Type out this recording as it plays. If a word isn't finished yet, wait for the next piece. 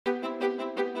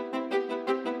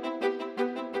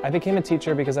I became a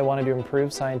teacher because I wanted to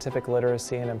improve scientific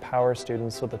literacy and empower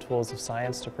students with the tools of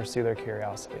science to pursue their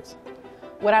curiosities.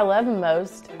 What I love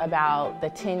most about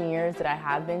the 10 years that I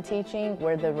have been teaching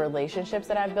were the relationships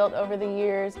that I've built over the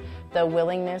years, the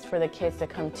willingness for the kids to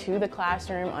come to the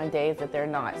classroom on days that they're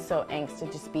not so anxious to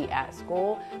just be at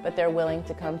school, but they're willing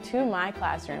to come to my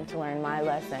classroom to learn my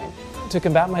lesson. To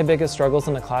combat my biggest struggles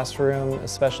in the classroom,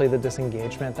 especially the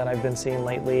disengagement that I've been seeing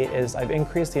lately, is I've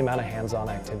increased the amount of hands-on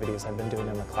activities I've been doing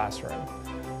in the classroom.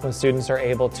 When students are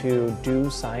able to do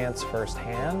science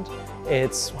firsthand,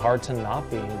 it's hard to not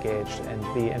be engaged and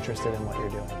be interested in what you're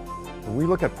doing. When we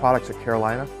look at products at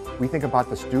Carolina, we think about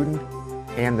the student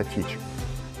and the teacher.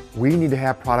 We need to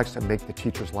have products that make the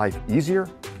teacher's life easier,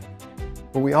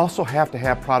 but we also have to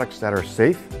have products that are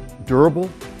safe,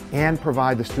 durable, and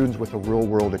provide the students with a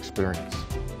real-world experience.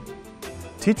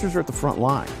 Teachers are at the front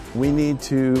line. We need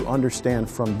to understand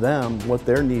from them what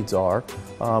their needs are,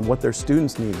 what their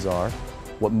students' needs are,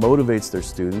 what motivates their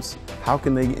students, how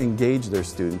can they engage their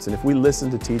students. And if we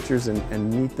listen to teachers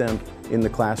and meet them in the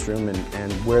classroom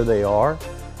and where they are,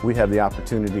 we have the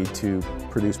opportunity to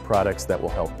produce products that will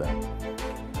help them.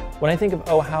 When I think of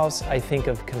OHAUS, I think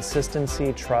of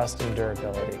consistency, trust, and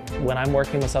durability. When I'm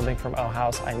working with something from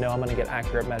OHAUS, I know I'm going to get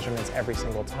accurate measurements every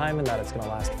single time and that it's going to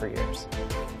last for years.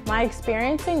 My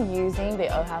experience in using the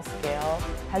OHAUS scale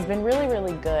has been really,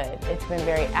 really good. It's been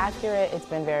very accurate, it's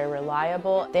been very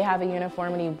reliable. They have a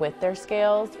uniformity with their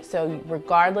scales, so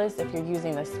regardless if you're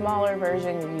using the smaller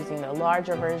version, you're using the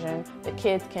larger version, the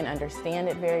kids can understand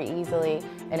it very easily,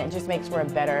 and it just makes for a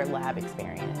better lab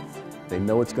experience. They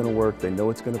know it's going to work, they know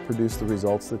it's going to produce the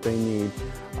results that they need,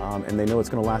 and they know it's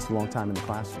going to last a long time in the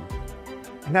classroom.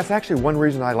 And that's actually one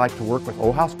reason I like to work with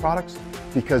OHAUS products,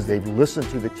 because they've listened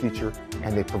to the teacher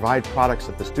and they provide products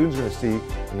that the students are going to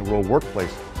see in the real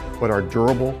workplace, but are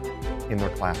durable in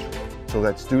their classroom, so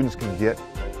that students can get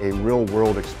a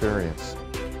real-world experience.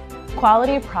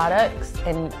 Quality products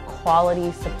and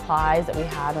quality supplies that we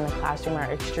have in the classroom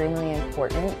are extremely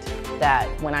important, that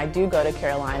when I do go to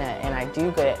Carolina and I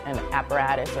do get an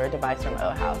apparatus or a device from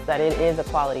OHAUS, that it is a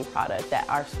quality product that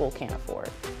our school can't afford.